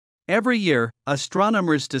Every year,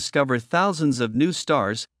 astronomers discover thousands of new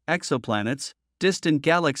stars, exoplanets, distant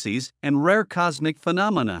galaxies, and rare cosmic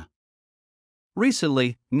phenomena.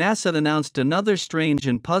 Recently, NASA announced another strange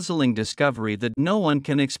and puzzling discovery that no one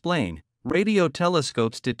can explain. Radio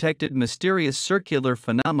telescopes detected mysterious circular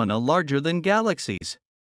phenomena larger than galaxies.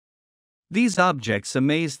 These objects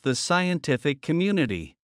amazed the scientific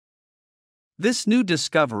community. This new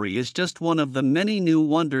discovery is just one of the many new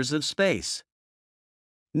wonders of space.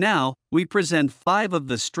 Now, we present 5 of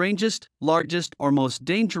the strangest, largest, or most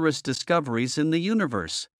dangerous discoveries in the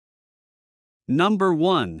universe. Number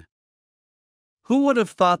 1. Who would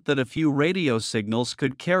have thought that a few radio signals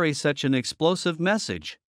could carry such an explosive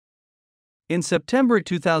message? In September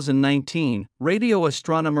 2019, radio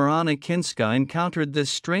astronomer Anna Kinska encountered this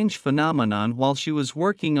strange phenomenon while she was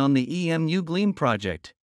working on the EMU GLEAM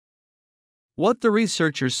project. What the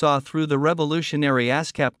researchers saw through the revolutionary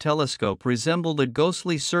ASCAP telescope resembled a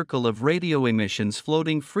ghostly circle of radio emissions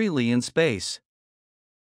floating freely in space.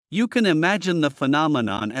 You can imagine the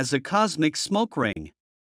phenomenon as a cosmic smoke ring.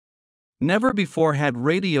 Never before had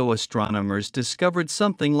radio astronomers discovered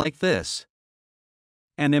something like this.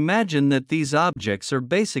 And imagine that these objects are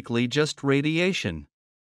basically just radiation.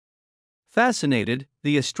 Fascinated,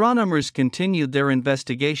 the astronomers continued their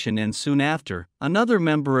investigation, and soon after, another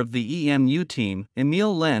member of the EMU team,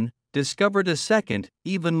 Emil Len, discovered a second,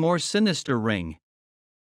 even more sinister ring.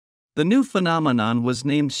 The new phenomenon was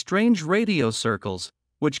named strange radio circles,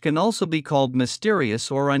 which can also be called mysterious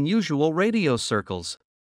or unusual radio circles.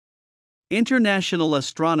 International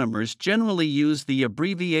astronomers generally use the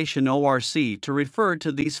abbreviation ORC to refer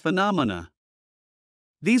to these phenomena.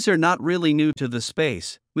 These are not really new to the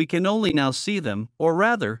space, we can only now see them, or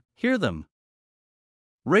rather, hear them.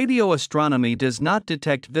 Radio astronomy does not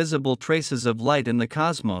detect visible traces of light in the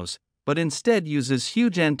cosmos, but instead uses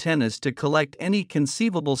huge antennas to collect any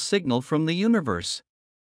conceivable signal from the universe.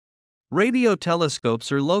 Radio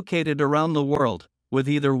telescopes are located around the world, with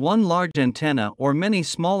either one large antenna or many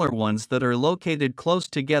smaller ones that are located close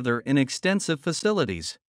together in extensive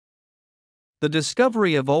facilities. The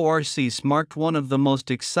discovery of ORCs marked one of the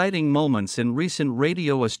most exciting moments in recent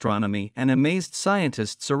radio astronomy and amazed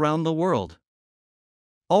scientists around the world.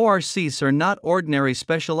 ORCs are not ordinary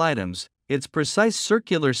special items. Its precise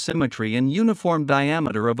circular symmetry and uniform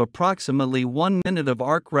diameter of approximately 1 minute of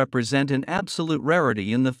arc represent an absolute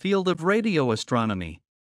rarity in the field of radio astronomy.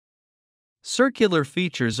 Circular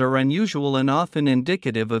features are unusual and often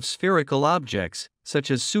indicative of spherical objects,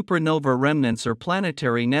 such as supernova remnants or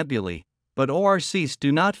planetary nebulae, but ORCs do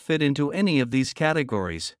not fit into any of these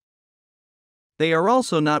categories. They are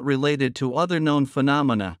also not related to other known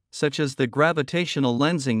phenomena, such as the gravitational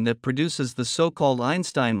lensing that produces the so-called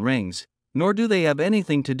Einstein rings, nor do they have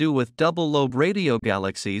anything to do with double-lobe radio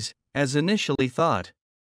galaxies, as initially thought.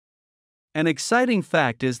 An exciting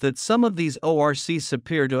fact is that some of these ORCs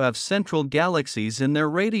appear to have central galaxies in their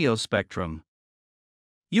radio spectrum.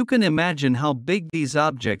 You can imagine how big these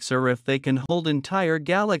objects are if they can hold entire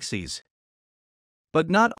galaxies. But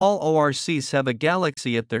not all ORCs have a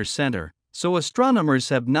galaxy at their center, so astronomers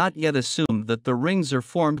have not yet assumed that the rings are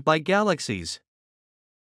formed by galaxies.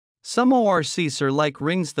 Some ORCs are like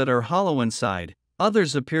rings that are hollow inside,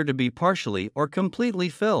 others appear to be partially or completely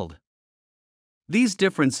filled. These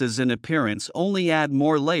differences in appearance only add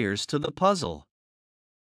more layers to the puzzle.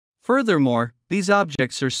 Furthermore, these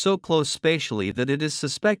objects are so close spatially that it is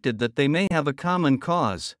suspected that they may have a common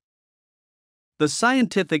cause. The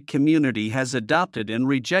scientific community has adopted and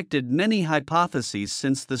rejected many hypotheses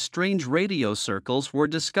since the strange radio circles were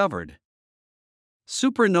discovered.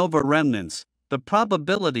 Supernova remnants, the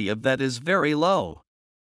probability of that is very low.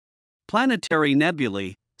 Planetary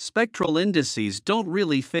nebulae, spectral indices don't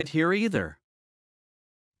really fit here either.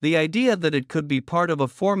 The idea that it could be part of a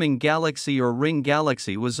forming galaxy or ring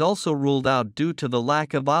galaxy was also ruled out due to the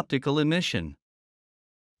lack of optical emission.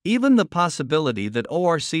 Even the possibility that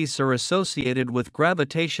ORCs are associated with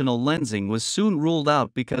gravitational lensing was soon ruled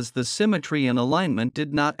out because the symmetry and alignment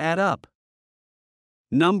did not add up.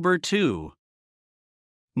 Number 2.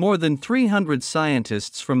 More than 300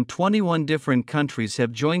 scientists from 21 different countries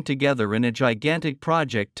have joined together in a gigantic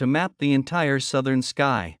project to map the entire southern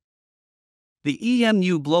sky. The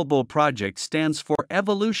EMU Global Project stands for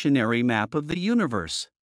Evolutionary Map of the Universe.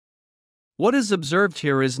 What is observed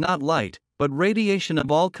here is not light, but radiation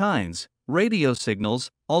of all kinds: radio signals,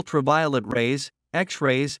 ultraviolet rays,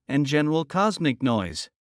 X-rays, and general cosmic noise.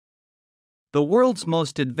 The world's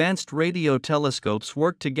most advanced radio telescopes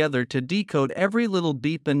work together to decode every little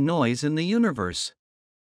beep and noise in the universe.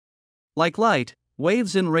 Like light,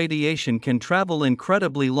 waves in radiation can travel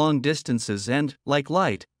incredibly long distances and, like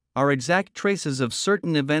light, are exact traces of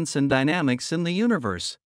certain events and dynamics in the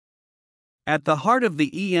universe. At the heart of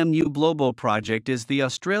the EMU Global project is the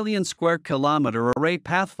Australian Square Kilometre Array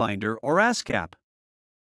Pathfinder, or ASCAP.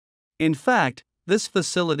 In fact, this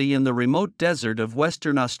facility in the remote desert of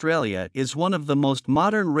Western Australia is one of the most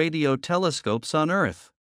modern radio telescopes on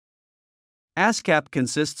Earth. ASCAP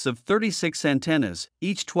consists of 36 antennas,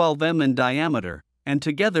 each 12 m in diameter, and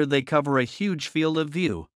together they cover a huge field of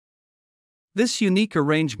view. This unique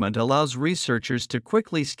arrangement allows researchers to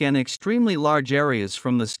quickly scan extremely large areas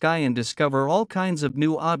from the sky and discover all kinds of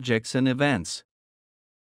new objects and events.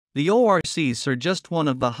 The ORCs are just one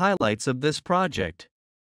of the highlights of this project.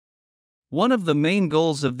 One of the main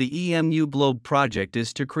goals of the EMU Globe project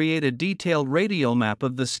is to create a detailed radio map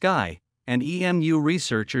of the sky, and EMU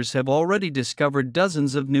researchers have already discovered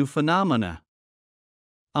dozens of new phenomena.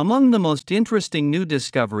 Among the most interesting new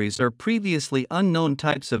discoveries are previously unknown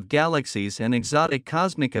types of galaxies and exotic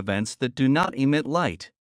cosmic events that do not emit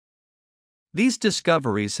light. These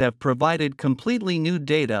discoveries have provided completely new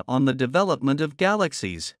data on the development of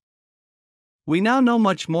galaxies. We now know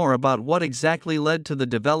much more about what exactly led to the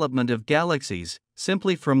development of galaxies,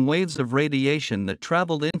 simply from waves of radiation that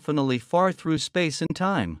traveled infinitely far through space and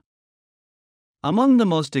time. Among the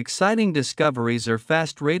most exciting discoveries are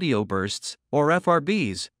fast radio bursts, or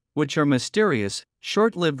FRBs, which are mysterious,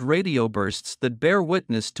 short-lived radio bursts that bear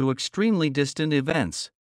witness to extremely distant events.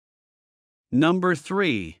 Number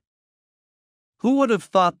 3. Who would have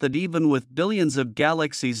thought that even with billions of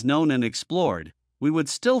galaxies known and explored, we would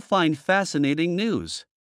still find fascinating news?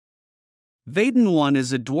 Vaden 1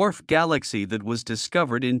 is a dwarf galaxy that was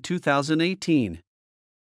discovered in 2018.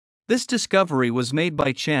 This discovery was made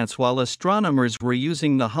by chance while astronomers were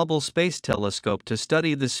using the Hubble Space Telescope to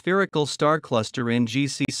study the spherical star cluster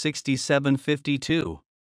NGC 6752.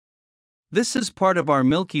 This is part of our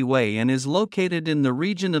Milky Way and is located in the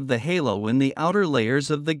region of the halo in the outer layers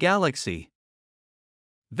of the galaxy.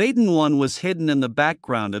 Vaden 1 was hidden in the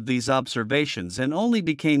background of these observations and only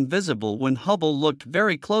became visible when Hubble looked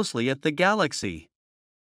very closely at the galaxy.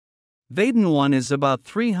 Vaden 1 is about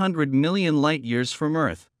 300 million light-years from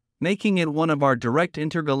Earth, making it one of our direct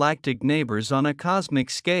intergalactic neighbors on a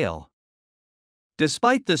cosmic scale.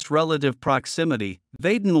 Despite this relative proximity,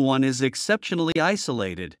 Vaden 1 is exceptionally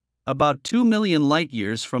isolated, about 2 million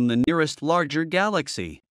light-years from the nearest larger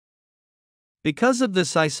galaxy. Because of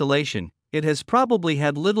this isolation, it has probably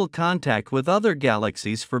had little contact with other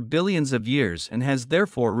galaxies for billions of years and has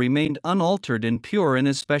therefore remained unaltered and pure in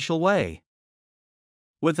a special way.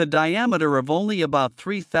 With a diameter of only about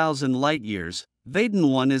 3,000 light-years, Vaden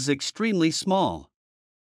 1 is extremely small.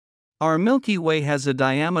 Our Milky Way has a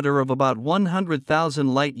diameter of about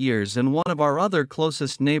 100,000 light-years, and one of our other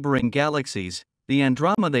closest neighboring galaxies, the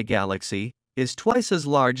Andromeda Galaxy, is twice as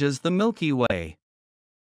large as the Milky Way.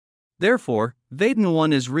 Therefore, Vaden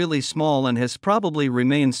 1 is really small and has probably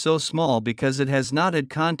remained so small because it has not had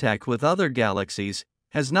contact with other galaxies,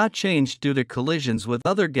 has not changed due to collisions with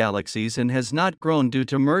other galaxies, and has not grown due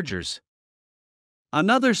to mergers.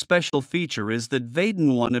 Another special feature is that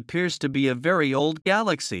Vaden 1 appears to be a very old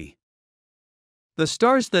galaxy. The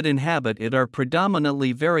stars that inhabit it are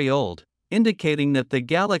predominantly very old, indicating that the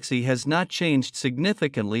galaxy has not changed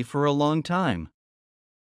significantly for a long time.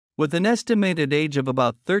 With an estimated age of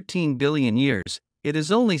about 13 billion years, it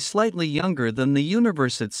is only slightly younger than the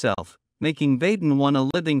universe itself, making Vaden 1 a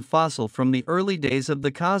living fossil from the early days of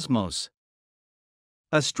the cosmos.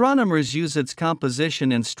 Astronomers use its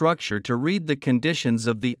composition and structure to read the conditions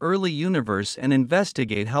of the early universe and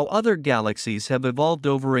investigate how other galaxies have evolved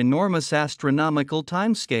over enormous astronomical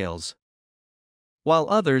timescales, while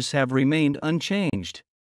others have remained unchanged.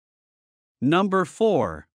 Number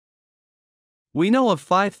 4. We know of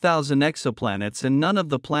 5,000 exoplanets, and none of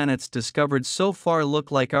the planets discovered so far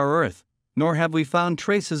look like our Earth, nor have we found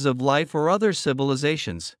traces of life or other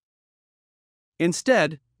civilizations.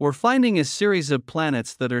 Instead, we're finding a series of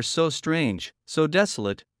planets that are so strange, so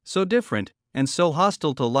desolate, so different, and so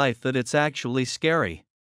hostile to life that it's actually scary.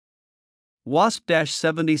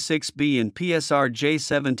 WASP-76b and PSR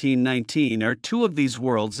J1719 are two of these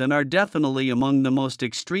worlds and are definitely among the most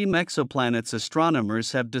extreme exoplanets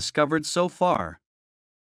astronomers have discovered so far.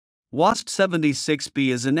 WASP-76b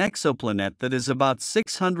is an exoplanet that is about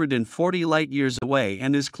 640 light-years away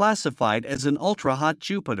and is classified as an ultra-hot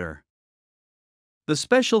Jupiter. The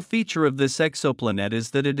special feature of this exoplanet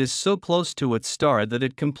is that it is so close to its star that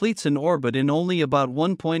it completes an orbit in only about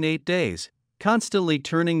 1.8 days, constantly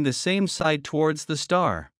turning the same side towards the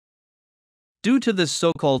star. Due to this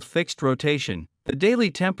so-called fixed rotation, the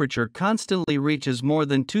daily temperature constantly reaches more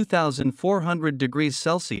than 2,400 degrees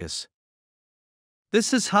Celsius.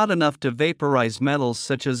 This is hot enough to vaporize metals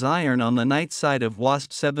such as iron on the night side of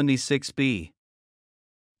WASP 76b.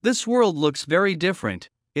 This world looks very different.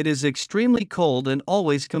 It is extremely cold and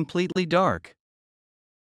always completely dark.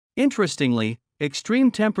 Interestingly,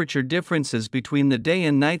 extreme temperature differences between the day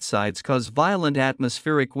and night sides cause violent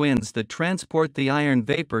atmospheric winds that transport the iron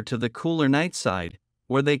vapor to the cooler night side,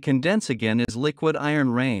 where they condense again as liquid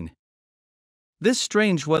iron rain. This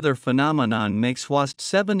strange weather phenomenon makes WASP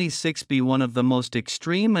 76b one of the most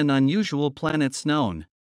extreme and unusual planets known.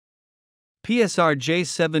 PSR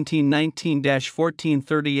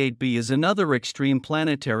J1719-1438b is another extreme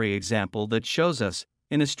planetary example that shows us,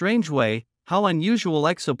 in a strange way, how unusual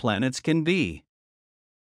exoplanets can be.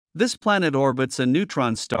 This planet orbits a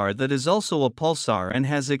neutron star that is also a pulsar and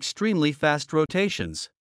has extremely fast rotations.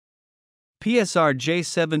 PSR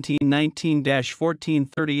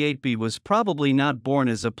J1719-1438b was probably not born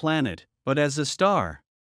as a planet, but as a star.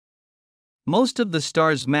 Most of the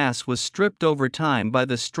star's mass was stripped over time by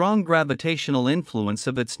the strong gravitational influence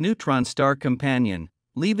of its neutron star companion,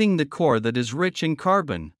 leaving the core that is rich in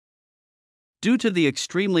carbon. Due to the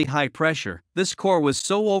extremely high pressure, this core was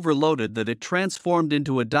so overloaded that it transformed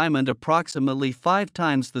into a diamond approximately 5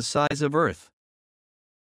 times the size of Earth.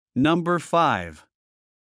 Number 5.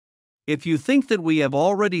 If you think that we have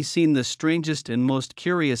already seen the strangest and most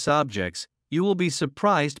curious objects, you will be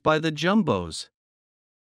surprised by the jumbos.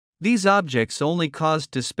 These objects only caused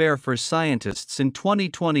despair for scientists in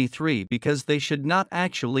 2023 because they should not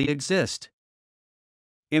actually exist.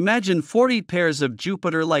 Imagine 40 pairs of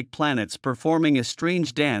Jupiter-like planets performing a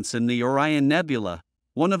strange dance in the Orion Nebula,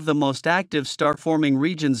 one of the most active star-forming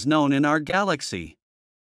regions known in our galaxy.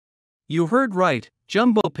 You heard right,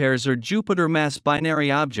 jumbo pairs are Jupiter-mass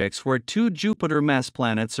binary objects where 2 Jupiter-mass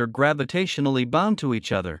planets are gravitationally bound to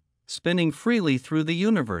each other, spinning freely through the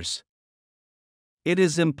universe. It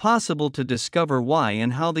is impossible to discover why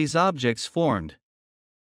and how these objects formed.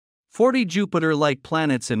 40 Jupiter-like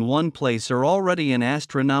planets in one place are already an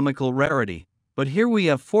astronomical rarity, but here we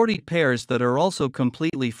have 40 pairs that are also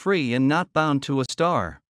completely free and not bound to a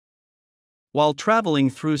star. While traveling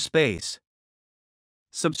through space.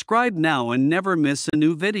 Subscribe now and never miss a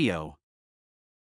new video.